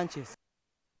better bunches.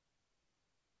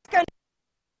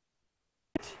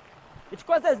 It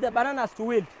causes the bananas to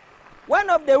wilt. One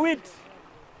of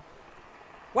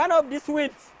these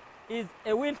wilts is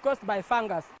a wilt caused by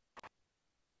fungus.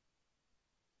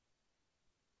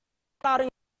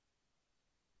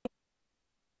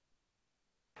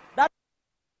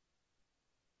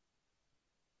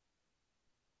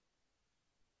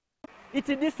 It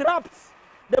disrupts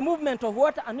the movement of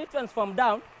water and nutrients from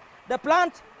down. The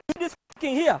plant, you see this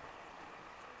cracking here.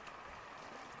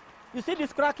 You see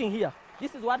this cracking here.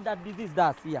 This is what that disease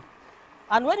does here.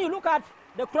 And when you look at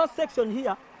the cross section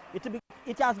here,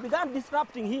 it has begun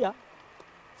disrupting here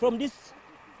from this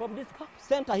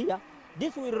center here.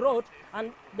 This will rot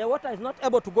and the water is not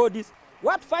able to go this.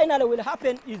 What finally will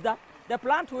happen is that the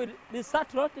plant will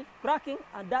start rotting, cracking,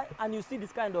 and die, and you see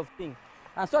this kind of thing.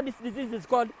 And so this disease is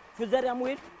called Fusarium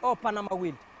wilt or Panama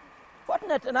wilt.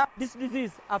 Fortunately enough, this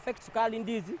disease affects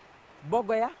Kalindizi,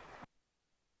 Bogoya,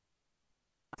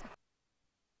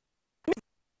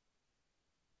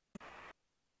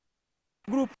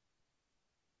 group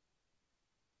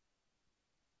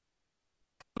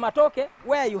Matoke,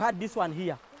 where you had this one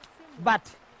here. But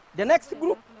the next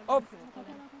group of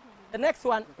the next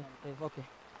one, okay.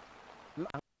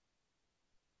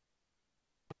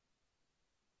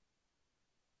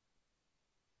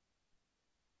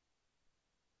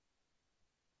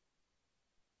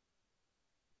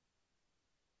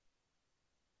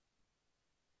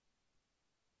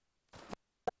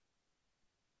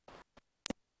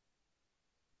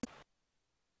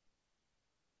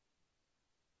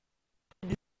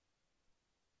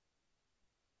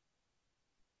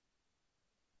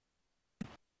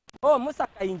 Oh, Musa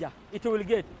Kainja, it will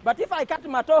get. But if I cut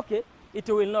Matoke, it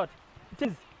will not. It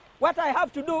is. What I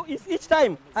have to do is each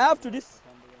time I have to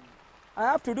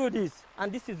do this,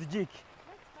 and this is jig.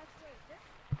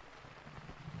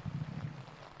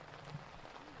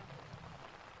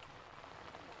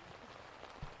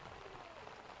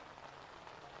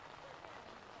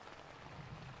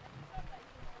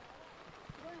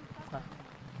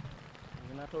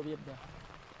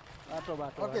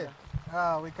 Okay,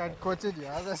 we can continue.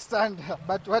 I understand,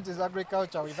 but what is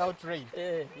agriculture without rain?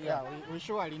 Yeah, we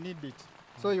surely need it.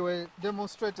 So you were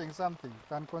demonstrating something.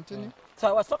 Can continue? So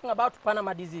I was talking about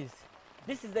Panama disease.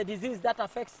 This is the disease that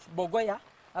affects Bogoya,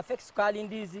 affects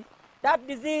Kalindizi. That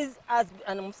disease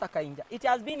and Musa Kainja. It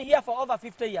has been here for over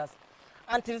 50 years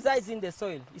and it resides in the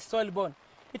soil. It's soil-borne.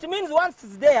 It means once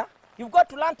it's there, you've got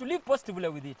to learn to live positively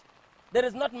with it. There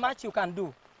is not much you can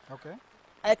do. Okay.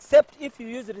 Except if you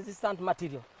use resistant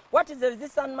material. What is the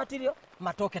resistant material?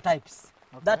 Matoke types.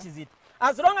 Okay. That is it.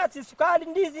 As long as it's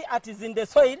Kalindizi, it is in the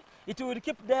soil, it will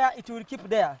keep there, it will keep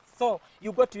there. So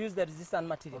you got to use the resistant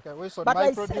material. Okay, Wilson, But my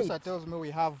I producer said, tells me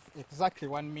we have exactly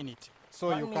 1 minute. So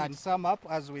 1 you can minute. sum up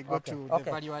as we go Okay, to okay,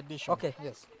 the value addition. okay.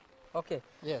 Yes. okay.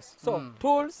 Yes. So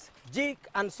tools, jig,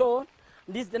 and so on.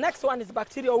 The next one is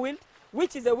bacterial wilt,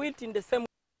 which is a wilt in the same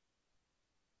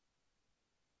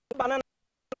banana.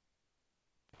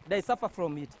 They suffer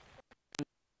from it.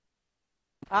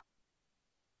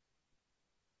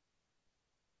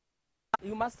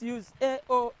 You must use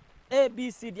A, B,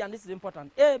 C, D, and this is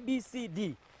important. A, B, C,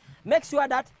 D. Make sure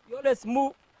that you always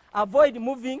avoid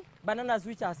moving bananas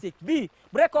which are sick. B,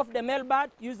 break off the male bud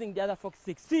using the other fork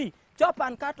stick. C, chop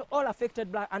and cut all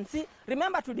affected blood. And C,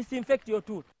 remember to disinfect your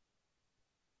tool.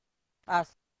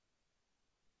 As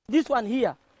this one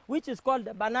here, which is called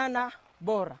the banana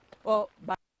borer or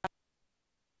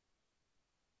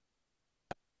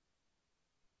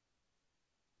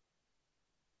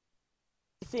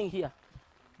thing here,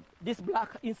 this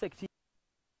black insect here.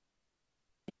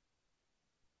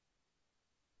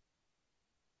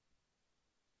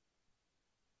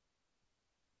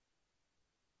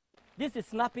 This is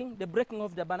snapping, the breaking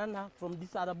of the banana from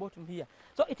this other bottom here.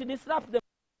 So it disrupts the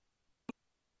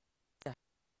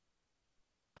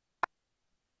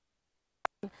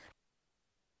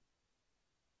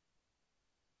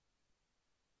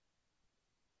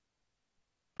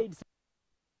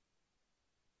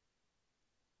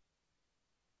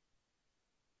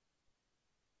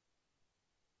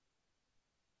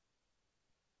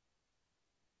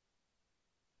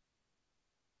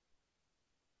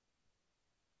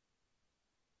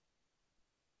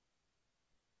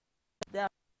they are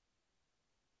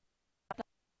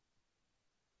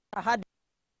hard,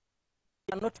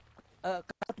 not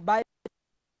cut by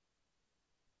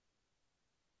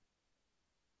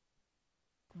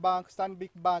Bank,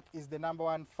 Stanbic Bank is the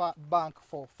 #1 bank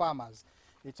for farmers.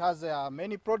 It has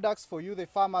many products for you, the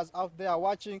farmers out there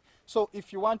watching. So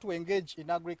if you want to engage in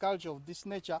agriculture of this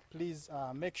nature, please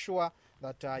make sure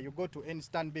that you go to any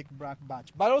Stanbic Bank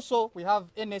branch. But also we have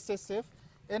NSSF.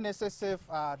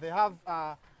 NSSF, they have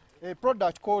a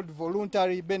product called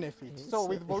voluntary benefit. So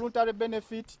with voluntary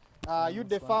benefit, you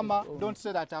the farmer, don't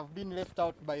say that I've been left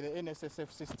out by the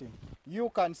NSSF system. You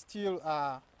can still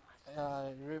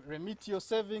remit your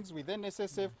savings with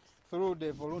NSSF through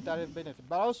the voluntary benefit.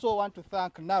 But I also want to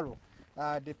thank NARO,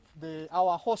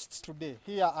 our hosts today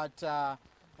here at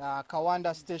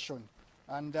Kawanda Station.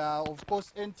 And of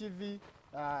course NTV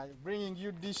bringing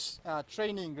you this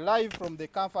training live from the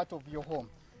comfort of your home.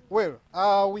 Well,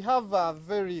 we have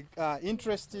very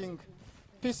interesting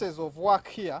pieces of work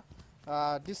here.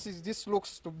 This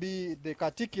looks to be the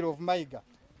Katikiro of Maiga.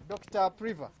 Dr.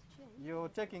 Priva, you're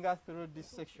taking us through this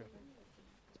section.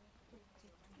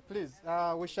 Please,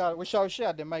 we shall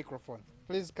share the microphone.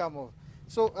 Please come over.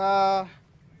 So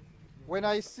when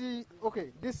I see,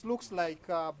 okay, this looks like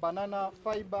banana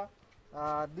fiber.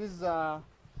 These are,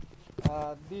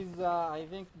 I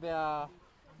think they are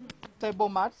table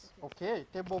mats. Okay,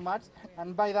 table mats.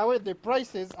 And by the way, the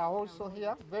prices are also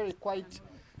here, very quite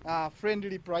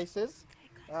friendly prices.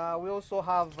 We also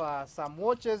have some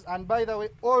watches, and by the way,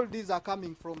 all these are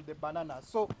coming from the bananas.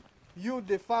 So you,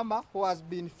 the farmer who has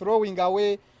been throwing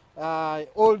away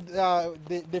all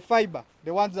the fiber,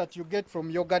 the ones that you get from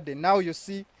your garden, now you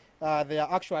see they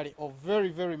are actually of very,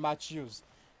 very much use.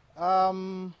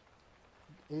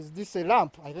 Is this a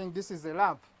lamp? I think this is a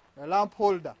lamp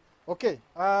holder. Okay,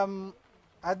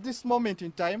 at this moment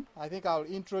in time, I think I'll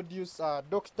introduce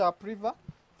Dr. Priva.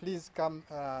 Please come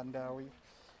and we...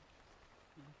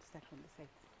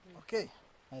 Okay,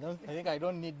 I think I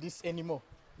don't need this anymore.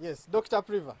 Yes, Dr.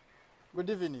 Priva, good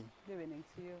evening. Good evening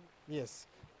to you. Yes,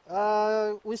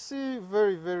 we see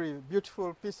very, very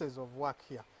beautiful pieces of work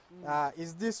here.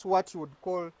 Is this what you would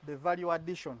call the value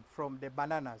addition from the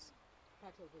bananas?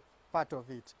 Part of it. Part of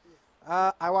it. Yes.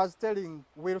 I was telling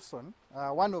Wilson,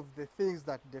 one of the things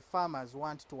that the farmers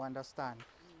want to understand,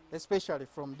 especially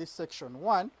from this section,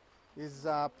 one is,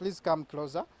 please come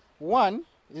closer, one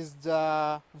is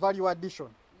the value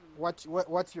addition. What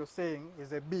you're saying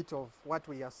is a bit of what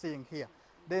we are seeing here.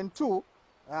 Then two,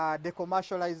 the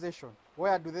commercialization.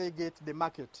 Where do they get the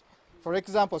market? For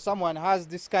example, someone has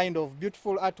this kind of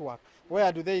beautiful artwork.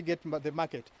 Where do they get the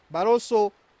market? But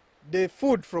also the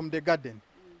food from the garden.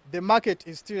 The market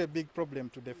is still a big problem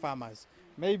to the farmers.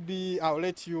 Maybe I'll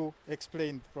let you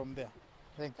explain from there.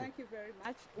 Thank you. Thank you very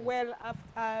much. Well,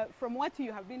 from what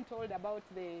you have been told about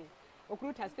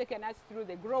Okrut has taken us through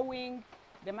the growing,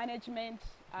 the management,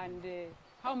 and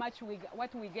how much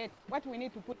what we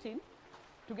need to put in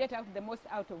to get out the most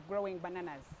out of growing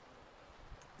bananas.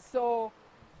 So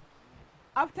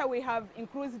after we have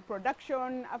increased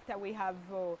production, after we have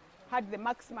had the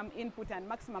maximum input and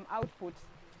maximum output.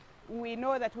 We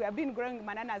know that we have been growing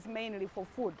bananas mainly for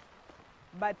food,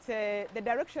 but the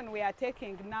direction we are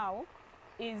taking now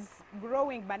is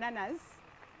growing bananas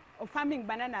or farming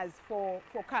bananas for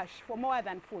cash, for more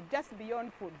than food, just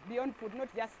beyond food,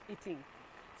 not just eating.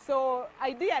 So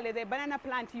ideally the banana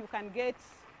plant you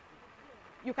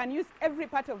can use every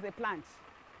part of the plant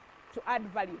to add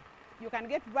value. You can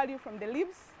get value from the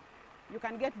leaves, you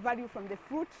can get value from the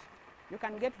fruit, you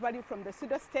can get value from the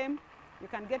pseudostem, you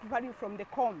can get value from the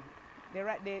comb,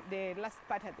 the last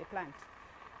part of the plant.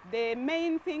 The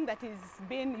main thing that is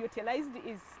being utilized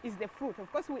is the fruit.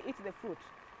 Of course we eat the fruit,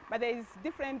 but there is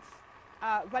different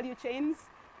value chains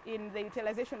in the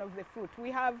utilization of the fruit.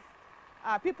 We have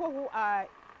people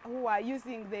who are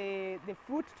using the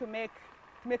fruit to make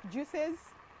juices,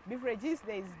 beverages.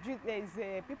 There's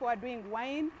people who are doing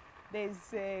wine.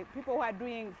 There's people who are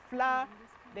doing flour.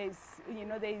 There's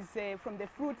from the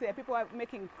fruit. There are people who are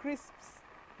making crisps.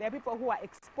 There are people who are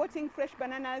exporting fresh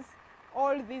bananas.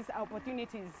 All these are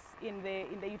opportunities in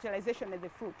the utilization of the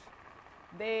fruit.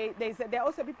 There are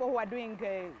also people who are doing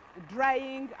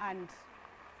drying and.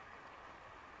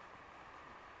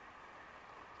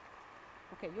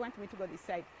 Okay, you want me to go this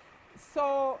side?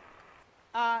 So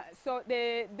that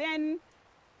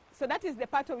is the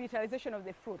part of utilization of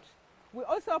the fruit. We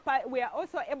are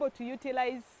also able to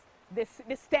utilize the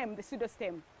stem, the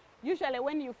pseudostem. Usually,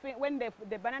 when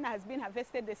the banana has been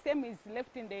harvested, the stem is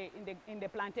left in the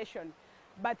plantation.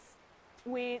 But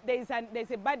there's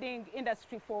a budding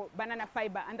industry for banana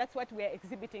fiber, and that's what we are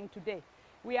exhibiting today.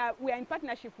 We are in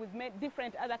partnership with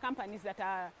different other companies that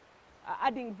are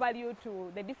adding value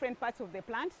to the different parts of the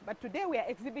plant. But today we are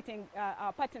exhibiting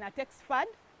our partner TexFAD,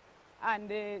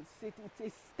 and it's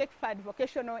TexFAD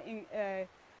Vocational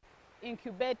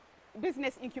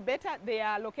Business Incubator. They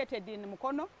are located in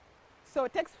Mukono. So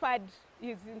TexFAD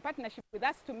is in partnership with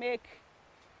us to make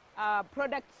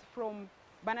products from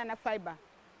banana fiber.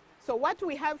 So what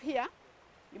we have here,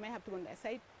 you may have to go on that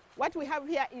side. What we have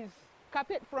here is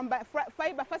carpet from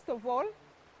fiber. First of all,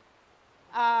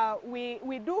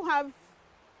 we do have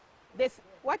this.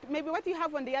 What you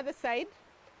have on the other side,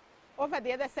 over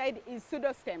the other side, is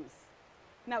pseudostems.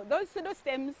 Now those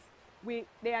pseudostems,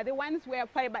 they are the ones where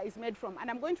fiber is made from, and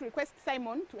I'm going to request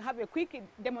Simon to have a quick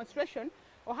demonstration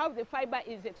of how the fiber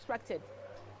is extracted.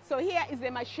 So here is the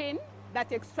machine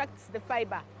that extracts the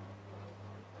fiber.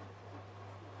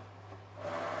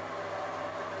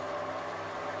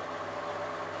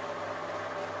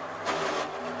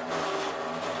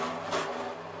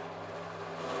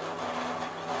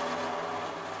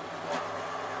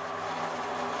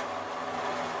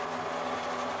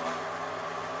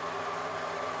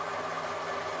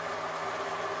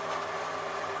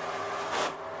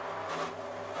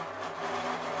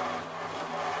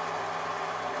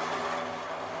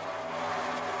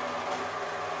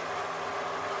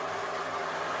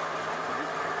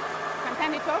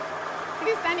 Turn it off.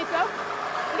 Please turn it off.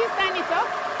 Please turn it off.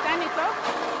 Turn it off.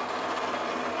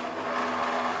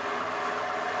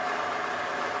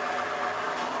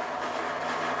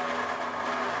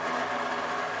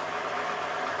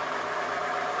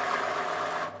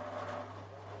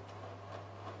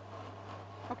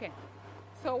 Okay.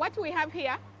 So what we have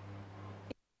here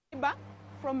is fiber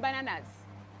from bananas,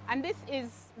 and this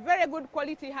is very good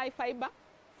quality high fiber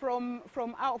from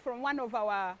one of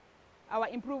our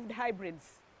improved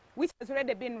hybrids, which has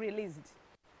already been released.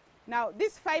 Now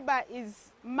this fiber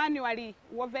is manually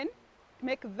woven to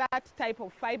make that type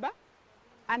of fiber,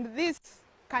 and this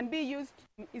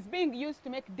is being used to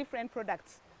make different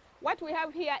products. What we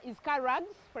have here is car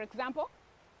rugs, for example.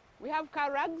 We have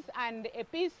car rugs, and a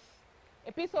piece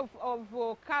of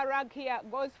car rug here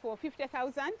goes for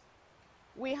 50,000.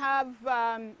 We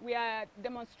are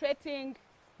demonstrating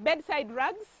bedside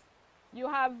rugs. You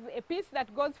have a piece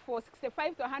that goes for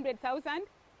 65 to 100,000.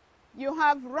 You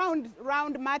have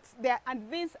round mats there, and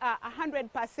these are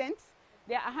 100%.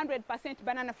 They are 100%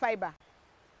 banana fiber.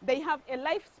 They have a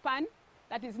lifespan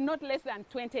that is not less than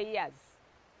 20 years.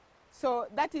 So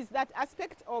that is that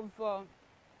aspect of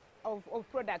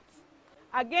products.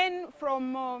 Again,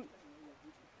 from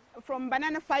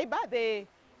banana fiber,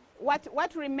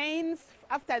 what remains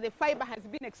after the fiber has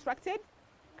been extracted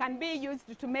can be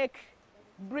used to make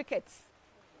briquettes.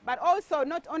 But also,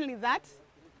 not only that,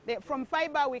 from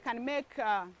fiber we can make,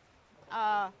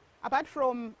 apart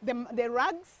from the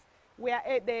rugs, where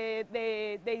there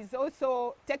is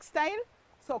also textile,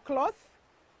 so cloth.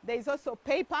 There is also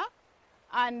paper,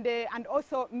 and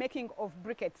also making of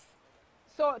briquettes.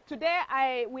 So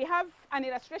today we have an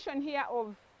illustration here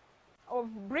of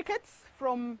briquettes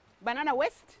from banana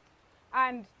waste,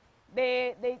 and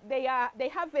they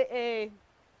have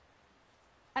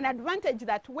an advantage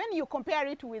that when you compare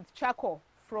it with charcoal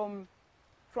from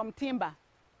timber,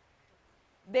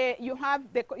 you have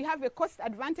a cost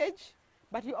advantage,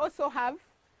 but you also have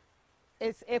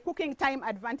a cooking time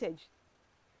advantage.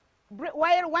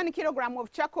 While 1 kilogram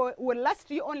of charcoal will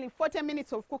last you only 40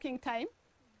 minutes of cooking time,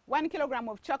 1 kilogram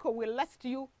of charcoal will last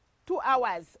you 2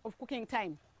 hours of cooking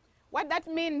time. What that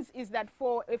means is that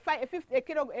for a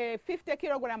 50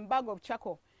 kilogram bag of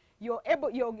charcoal, you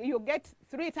get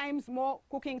 3 times more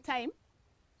cooking time,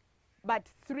 but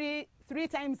three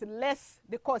times less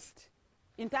the cost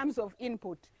in terms of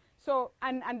input. So,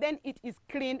 and then it is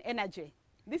clean energy.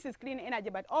 This is clean energy,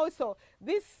 but also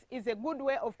this is a good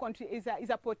way of is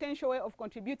a potential way of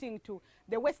contributing to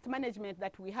the waste management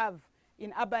that we have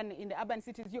in the urban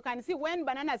cities. You can see when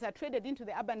bananas are traded into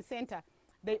the urban center,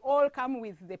 they all come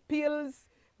with the peels,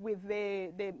 with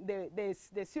the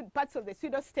parts of the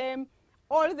pseudostem,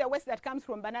 all the waste that comes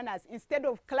from bananas. Instead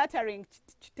of cluttering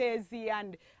Tezi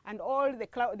and all the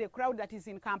crowd that is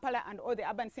in Kampala and all the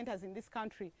urban centers in this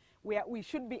country, we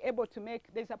should be able to make,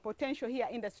 there's a potential here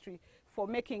industry for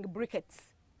making briquettes.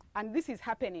 And this is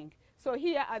happening. So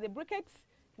here are the briquettes.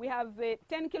 We have a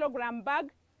 10 kilogram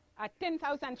bag at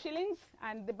 10,000 shillings,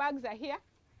 and the bags are here.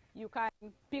 You can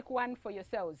pick one for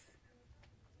yourselves.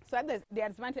 So that's the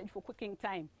advantage for cooking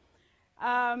time.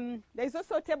 There's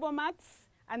also table mats,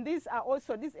 and these are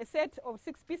also, this a set of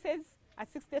 6 pieces at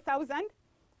 60,000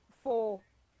 for,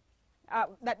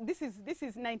 this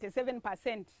is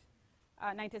 97%,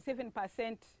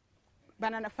 97%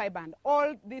 banana fiber, and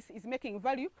all this is making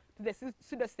value to the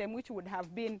pseudostem, which would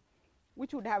have been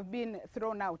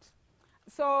thrown out.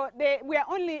 So we are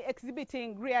only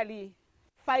exhibiting really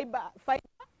fiber,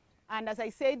 and as I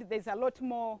said, there's a lot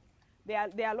more. There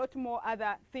are a lot more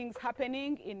other things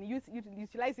happening in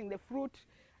utilizing the fruit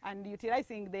and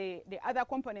utilizing the other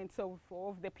components of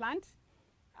the plant.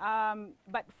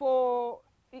 But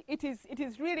it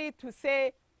is really to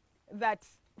say that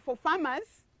for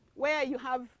farmers, where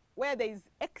there is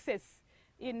excess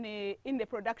in the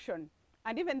production,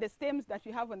 and even the stems that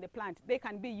you have on the plant, they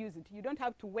can be used. You don't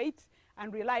have to wait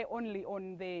and rely only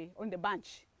on the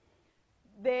bunch.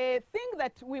 The thing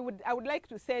that I would like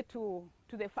to say to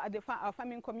our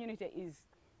farming community is,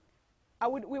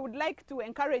 we would like to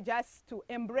encourage us to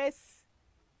embrace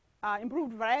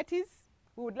improved varieties.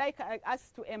 We would like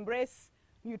us to embrace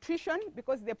nutrition,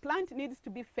 because the plant needs to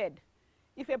be fed.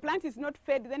 If a plant is not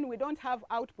fed, then we don't have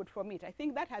output from it. I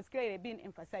think that has clearly been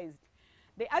emphasized.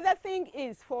 The other thing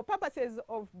is, for purposes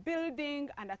of building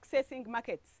and accessing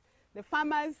markets, the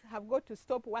farmers have got to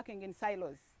stop working in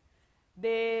silos.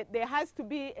 There has to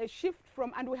be a shift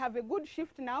from, and we have a good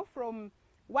shift now, from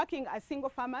working as single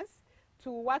farmers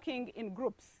to working in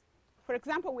groups. For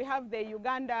example, we have the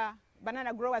Uganda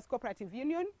Banana Growers Cooperative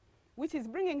Union, which is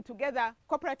bringing together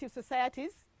cooperative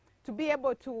societies to be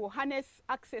able to harness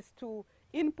access to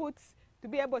inputs, to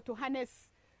be able to harness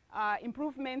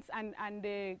improvements and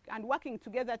working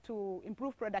together to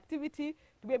improve productivity,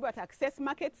 to be able to access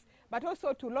markets, but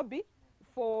also to lobby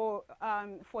for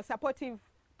supportive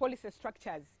policy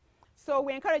structures. So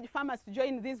we encourage farmers to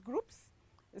join these groups,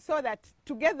 so that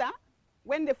together,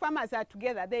 when the farmers are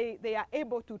together, they are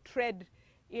able to trade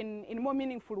in more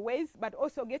meaningful ways, but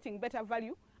also getting better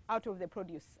value out of the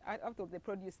produce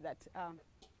that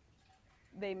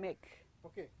they make.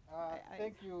 Okay,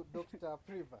 thank you, Dr.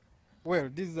 Priva. Well,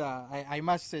 these are, I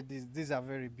must say, these are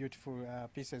very beautiful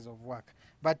pieces of work.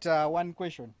 But one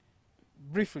question,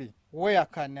 briefly, where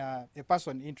can a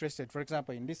person interested, for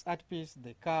example, in this art piece,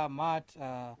 the car mat,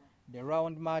 the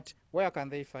round mat, where can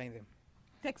they find them?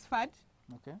 TexFAD.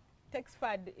 Okay.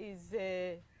 TexFAD is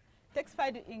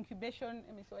TexFAD incubation.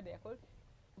 Let me see what they are called.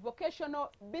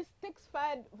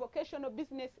 TexFAD Vocational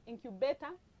Business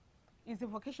Incubator is a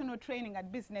vocational training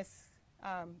and business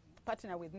partner with